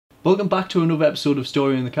Welcome back to another episode of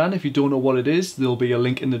Story in the Can. If you don't know what it is, there'll be a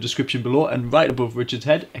link in the description below and right above Richard's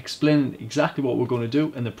head explaining exactly what we're going to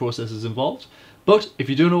do and the processes involved. But if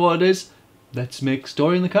you do know what it is, let's make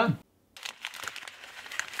Story in the Can.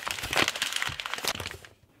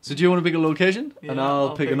 So do you want to pick a location? Yeah, and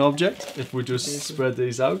I'll pick an object. If we just Decent. spread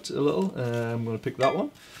these out a little, I'm going to pick that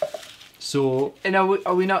one. So And are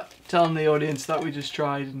we not telling the audience that we just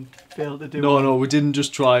tried and failed to do one? no, we didn't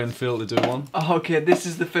just try and fail to do one. Oh, okay, this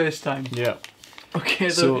is the first time. Yeah. Okay,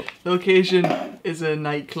 the So- location is a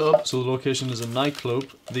nightclub. So the location is a nightclub.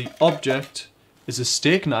 The object is a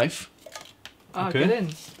steak knife. Ah, Okay. get in.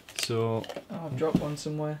 So Oh, I've dropped one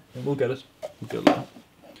somewhere. we'll get it. We'll get it.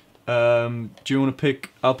 Do you want to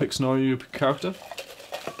pick? I'll pick scenario. You pick character.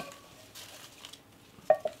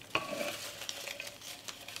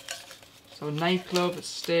 So nightclub, a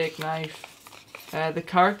steak knife. The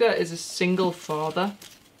character is a single father.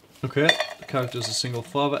 Okay. The character is a single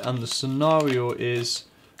father, and the scenario is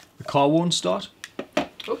the car won't start.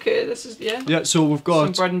 Okay, this is yeah. Yeah. So we've Some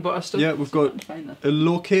got bread and butter stuff. yeah we've got Find that. a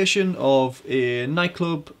location of a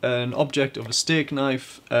nightclub, an object of a steak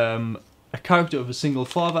knife, a character of a single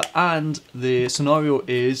father, and the scenario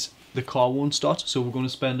is the car won't start. So we're going to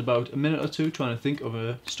spend about a minute or two trying to think of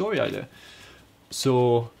a story idea.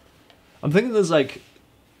 So I'm thinking there's like,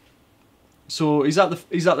 so he's at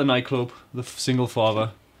the nightclub, the single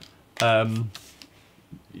father.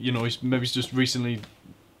 You know, he's just recently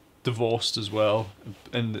divorced as well,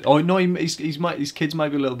 and oh no, his kids might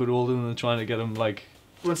be a little bit older, and they're trying to get him like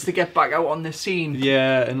Wants to get back out on the scene.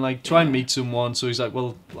 yeah, and like try and Yeah. meet someone. So he's like,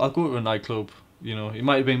 well, I'll go to a nightclub. You know, he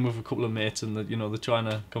might have been with a couple of mates, and you know they're trying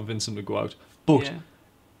to convince him to go out. But Yeah.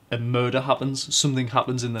 a murder happens. Something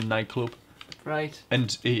happens in the nightclub, Right.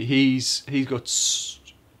 and he's got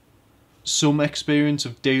some experience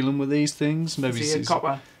of dealing with these things. Maybe Is he a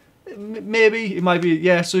copper? maybe it might be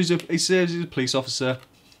yeah. So he says he's a police officer,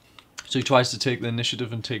 so he tries to take the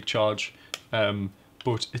initiative and take charge.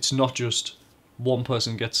 But it's not just one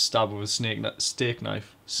person gets stabbed with a snake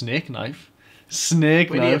knife. We need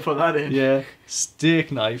to put that in. Yeah,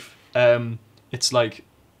 steak knife. It's like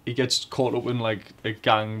he gets caught up in like a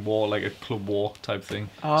gang war, like a club war type thing.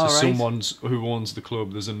 Oh, So right. someone's who owns the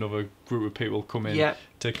club. There's another group of people come in Yeah.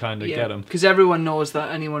 to kind of Yeah. get him. Because everyone knows that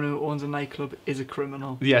anyone who owns a nightclub is a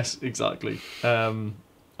criminal. Yes, exactly.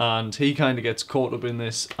 And he kind of gets caught up in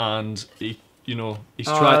this, and he, you know,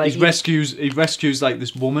 Like he rescues like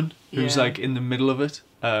this woman who's Yeah. like in the middle of it,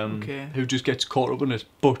 Okay. who just gets caught up in it.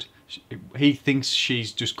 But he thinks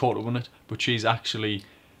she's just caught up in it, but she's actually,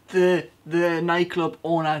 The nightclub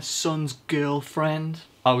owner's son's girlfriend.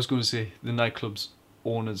 I was going to say the nightclub's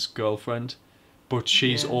owner's girlfriend, but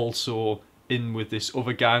she's Yeah. also in with this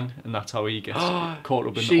other gang, and that's how he gets caught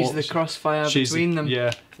up in. She's the crossfire between them.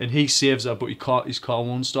 Yeah, and he saves her, but his car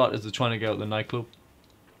won't start as they're trying to get out of the nightclub.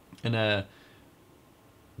 And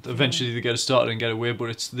eventually they get it started and get away,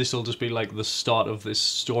 but this'll just be like the start of this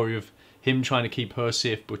story of him trying to keep her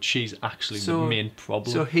safe, but she's actually the So- main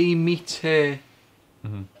problem. So he meets her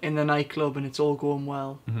Mhm. in the nightclub and it's all going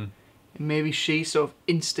well. Mhm. And maybe she sort of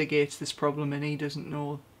instigates this problem and he doesn't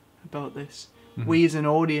know about this. Mhm. We as an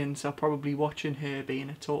audience are probably watching her being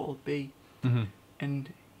a total B. Mhm.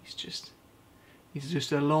 And he's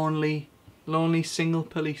just a lonely single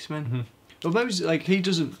policeman. Mhm. Well, maybe it's like he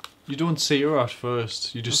doesn't. You don't see her at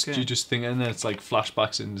first. You just Okay. think, and then it's like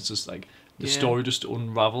flashbacks, and it's just like the Yeah. story just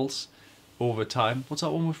unravels over time. What's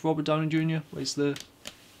that one with Robert Downey Jr.? Where's the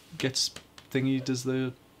gets thingy does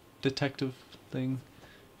the detective thing?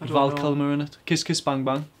 I don't Val know. Kilmer in it. Kiss Kiss Bang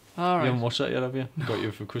Bang. You Alright. haven't watched that yet, have you? Got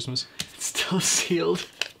you for Christmas. It's still sealed.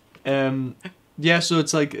 Yeah, so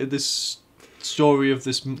it's like this story of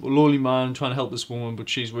this lonely man trying to help this woman, but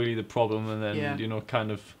she's really the problem, and then Yeah. you know,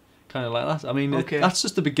 kind of like that. I mean, Okay. that's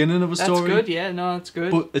just the beginning of a That's story. good, yeah, no, that's good.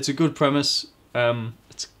 But it's a good premise.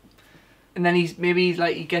 It's And then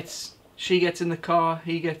she gets in the car,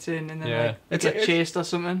 he gets in, and then Yeah. like It's get like- chased or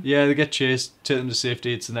something. yeah, they get chased, take them to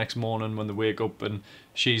safety. It's the next morning when they wake up, and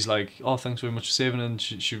she's like, "Oh, thanks very much for saving."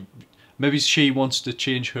 And maybe she wants to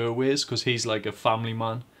change her ways because he's like a family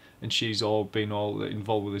man, and she's been all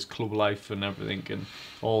involved with his club life and everything, and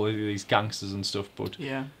all of these gangsters and stuff. But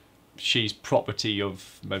Yeah. she's property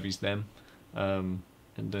of maybe it's them, and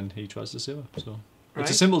then he tries to save her. So Right.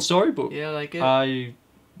 it's a simple story, but Yeah, I like it.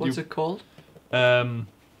 What's it called? Um,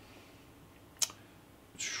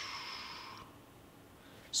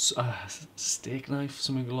 steak knife,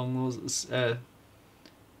 something along those.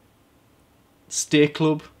 Steak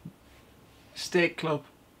club. Steak Club.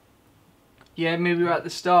 Yeah, maybe we're at the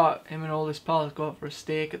start. Him and all his pals go out for a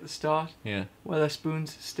steak at the start. Yeah.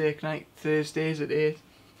 Weatherspoons steak night Thursdays at 8.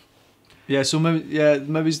 Yeah, so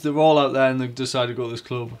maybe they're all out there and they decide to go to this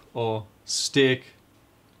club or stake.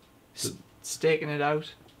 Staking it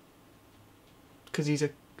out. Because he's a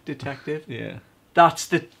detective. Yeah, That's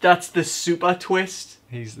the super twist.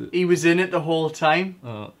 He was in it the whole time.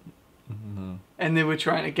 Oh, no. And they were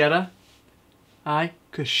trying to get her. Aye,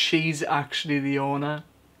 because she's actually the owner.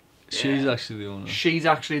 She's Yeah. actually the owner. She's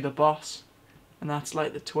actually the boss. And that's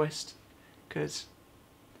like the twist. Because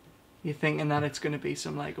you're thinking that it's going to be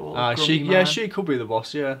some like old grumpy man. She could be the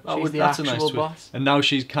boss. Yeah, She's the that's a actual nice twist. boss. And now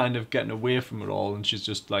she's kind of getting away from it all, and she's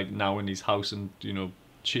just like now in his house, and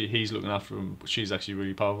he's looking after him. But she's actually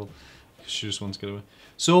really powerful. She just wants to get away.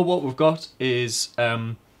 So what we've got is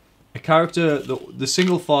a character, the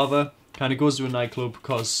single father, kind of goes to a nightclub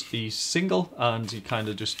because he's single and he kind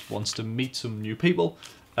of just wants to meet some new people.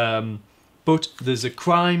 But there's a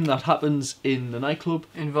crime that happens in the nightclub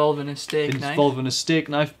Involving a steak knife. involving a steak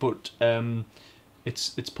knife, but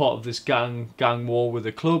it's part of this gang war with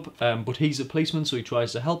the club. But he's a policeman, so he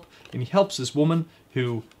tries to help, and he helps this woman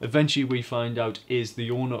who eventually we find out is the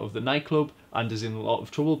owner of the nightclub and is in a lot of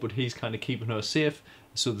trouble. But he's kind of keeping her safe,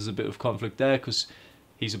 so there's a bit of conflict there because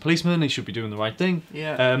he's a policeman. He should be doing the right thing.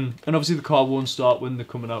 Yeah. And obviously the car won't start when they're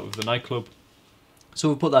coming out of the nightclub. So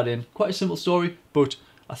we put that in. Quite a simple story, but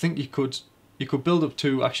I think you could build up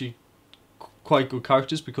to actually quite good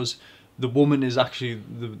characters because the woman is actually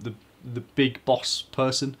the big boss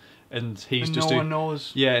person, and he's and just no one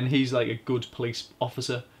knows. yeah, and he's like a good police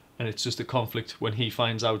officer, and it's just a conflict when he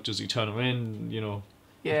finds out. Does he turn her in?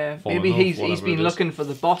 Yeah, Fall maybe in love, he's whatever been it is. looking for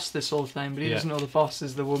the boss this whole time, but he Yeah. doesn't know the boss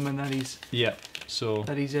is the woman that he's So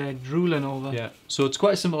drooling over. yeah, so it's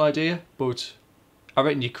quite a simple idea, but I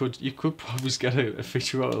reckon you could probably get a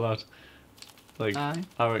feature out of that. Like Aye.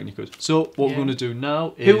 I reckon you could. So what we're Yeah. going to do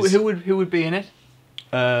now is Who would be in it?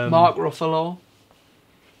 Mark Ruffalo.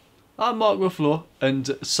 Mark Ruffalo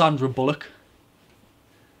and Sandra Bullock.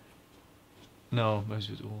 No, maybe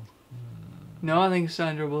it's all No, I think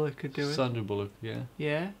Sandra Bullock could do it. Sandra Bullock. Yeah,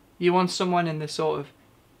 Yeah. You want someone in the sort of,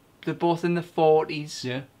 they're both in the 40s,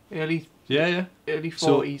 yeah, early yeah.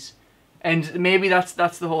 40s. And maybe that's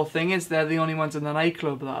the whole thing, is they're the only ones in the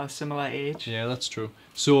nightclub that are similar age. Yeah, that's true.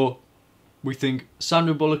 So we think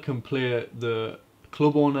Sandra Bullock can play the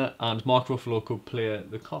club owner and Mark Ruffalo could play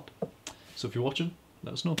the cop. So if you're watching,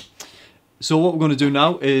 let us know. So what we're going to do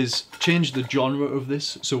now is change the genre of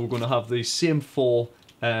this. So we're going to have the same four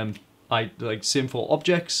same four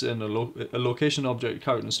objects and a location, object,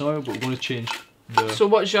 character and scenario, but we're going to change the So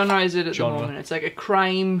what genre is it at Genre. the moment? It's like a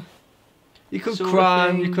crime, you could sort of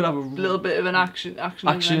crime, thing, you could have a little bit of an action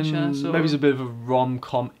adventure. So maybe it's a bit of a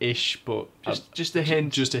rom-com-ish, but just a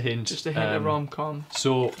hint. just a hint. Just a hint of rom-com.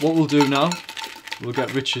 So what we'll do now, we'll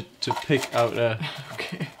get Richard to pick out a...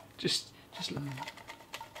 Okay. Just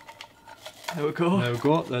there we go. There we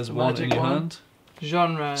go, there's The one in magic your one. hand.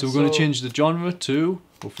 Genre. So we're going to change the genre to...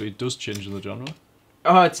 Hopefully it does change the genre.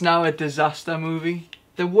 Oh, it's now a disaster movie.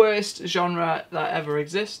 The worst genre that ever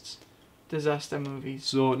exists. Disaster movies.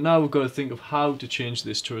 So now we've got to think of how to change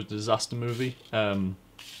this to a disaster movie.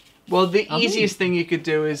 Well, the easiest thing you could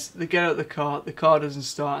do is they get out the car doesn't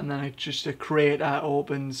start, and then a crater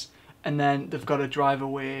opens, and then they've got to drive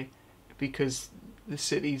away because the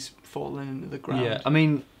city's falling into the ground. Yeah, I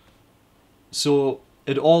mean... So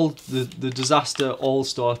the disaster all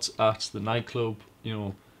starts at the nightclub.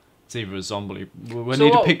 It's either a zombie. We So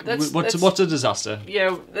need to what- pick let's- what's a disaster.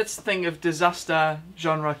 Yeah, let's think of disaster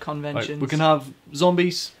genre Right, conventions. we can have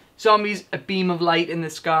zombies. Zombies, a beam of light in the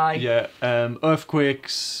sky, Yeah,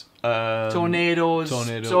 earthquakes. tornadoes.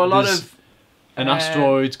 tornado. So a lot There's of an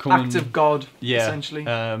asteroid coming. acts of God, Yeah. essentially.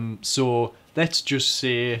 So let's just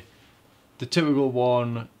say the typical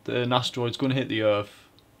one: an asteroid's going to hit the Earth,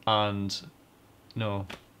 and no,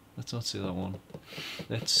 let's not say that one. Uh,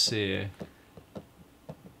 Let's say.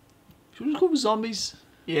 Should we just go with zombies?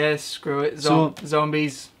 Yeah, screw it. So-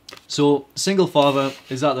 Zombies. So single father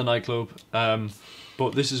is at the nightclub,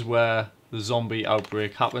 but this is where the zombie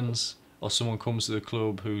outbreak happens, or someone comes to the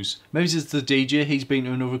club who's maybe it's the DJ. He's been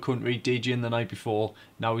to another country DJing the night before.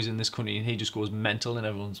 Now he's in this country and he just goes mental and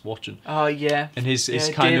everyone's watching. Oh, yeah. And his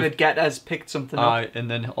Yeah, kind David Guetta's picked something up.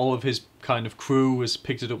 and then all of his kind of crew has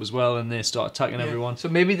picked it up as well, and they start attacking Yeah. everyone. So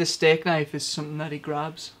maybe the steak knife is something that he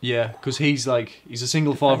grabs. Yeah, because he's a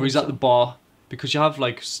single father. He's at the bar because you have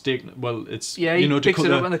like steak. Well, it's Yeah, he to picks cut it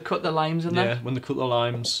the, up when they cut the limes in yeah there. when they cut the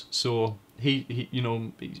limes. So he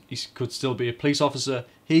could still be a police officer.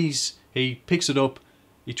 He picks it up.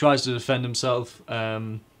 He tries to defend himself.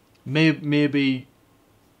 Maybe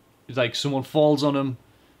like someone falls on him.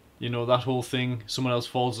 That whole thing. Someone else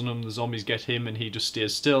falls on him. The zombies get him, and he just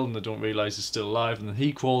stays still, and they don't realize he's still alive. And then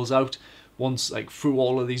he crawls out. once like through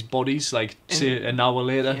all of these bodies, like say an hour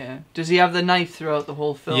later. Yeah. Does he have the knife throughout the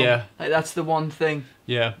whole film? Yeah. Like that's the one thing.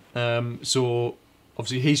 Yeah. So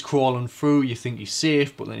obviously he's crawling through. You think he's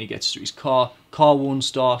safe, but then he gets to his car. Car won't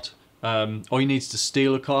start. Or he needs to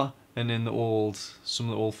steal a car. And in some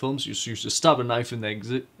of the old films, you used to stab a knife in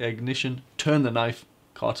the ignition, turn the knife,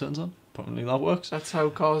 car turns on. Apparently that works. That's how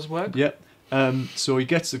cars work. Yep. So he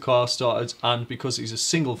gets the car started, and because he's a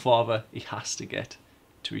single father, he has to get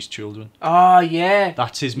to his children. Oh yeah.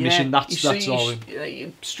 That's his mission. That's all.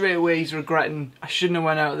 Straight away he's regretting. I shouldn't have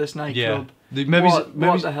went out of this nightclub. Maybe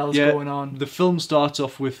what the hell's going on? The film starts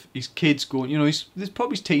off with his kids going. You know, there's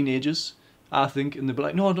probably teenagers, I think, and they'll be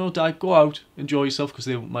like, "No, Dad, go out, enjoy yourself," because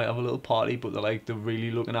they might have a little party, but they're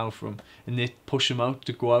really looking out for him, and they push him out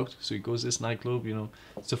to go out. So he goes to this nightclub, you know,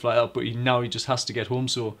 stuff like that. But now he just has to get home.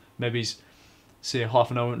 So maybe he's, say,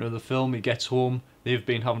 half an hour into the film, he gets home. They've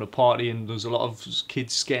been having a party, and there's a lot of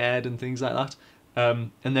kids scared and things like that.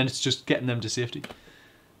 And then it's just getting them to safety.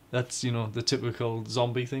 That's, you know, the typical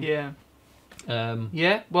zombie thing. Yeah.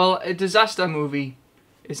 Yeah. Well, a disaster movie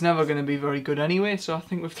is never going to be very good anyway, so I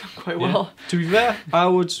think we've done quite well. To be fair, I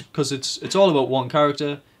would, because it's all about one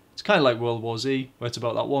character. It's kind of like World War Z, where it's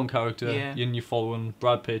about that one character, and you're following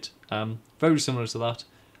Brad Pitt. Very similar to that.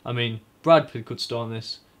 I mean, Brad Pitt could star in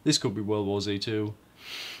this. This could be World War Z too,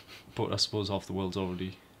 but I suppose half the world's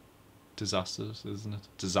already disastered, isn't it?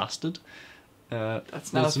 Disastered?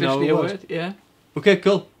 That's now officially a word, yeah. Okay,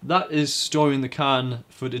 cool. That is Story in the Can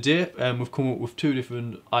for today. We've come up with 2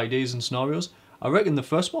 different ideas and scenarios. I reckon the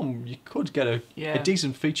first one, you could get a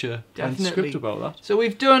decent feature and script about that. So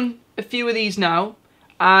we've done a few of these now,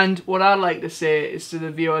 and what I'd like to say is to the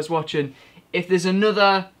viewers watching, if there's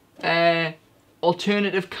another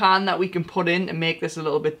alternative can that we can put in and make this a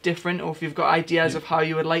little bit different, or if you've got ideas of how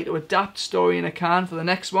you would like to adapt Story in a Can for the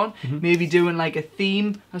next one, maybe doing like a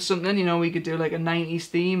theme or something, you know, we could do like a 90s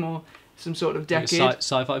theme or some sort of decade. Like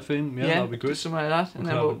sci-fi theme, that'd be good. Something like that, and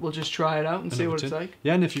then we'll just try it out and see what it's like.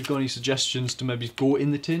 Yeah, and if you've got any suggestions to maybe go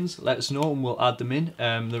in the tins, let us know and we'll add them in.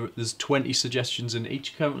 There's 20 suggestions in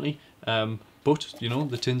each currently, but, you know,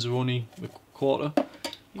 the tins are only a quarter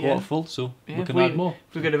full, so we can add more.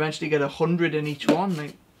 If we could eventually get 100 in each one,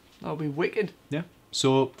 like, that would be wicked. Yeah.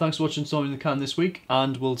 So thanks for watching Story in the Can this week,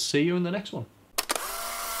 and we'll see you in the next one.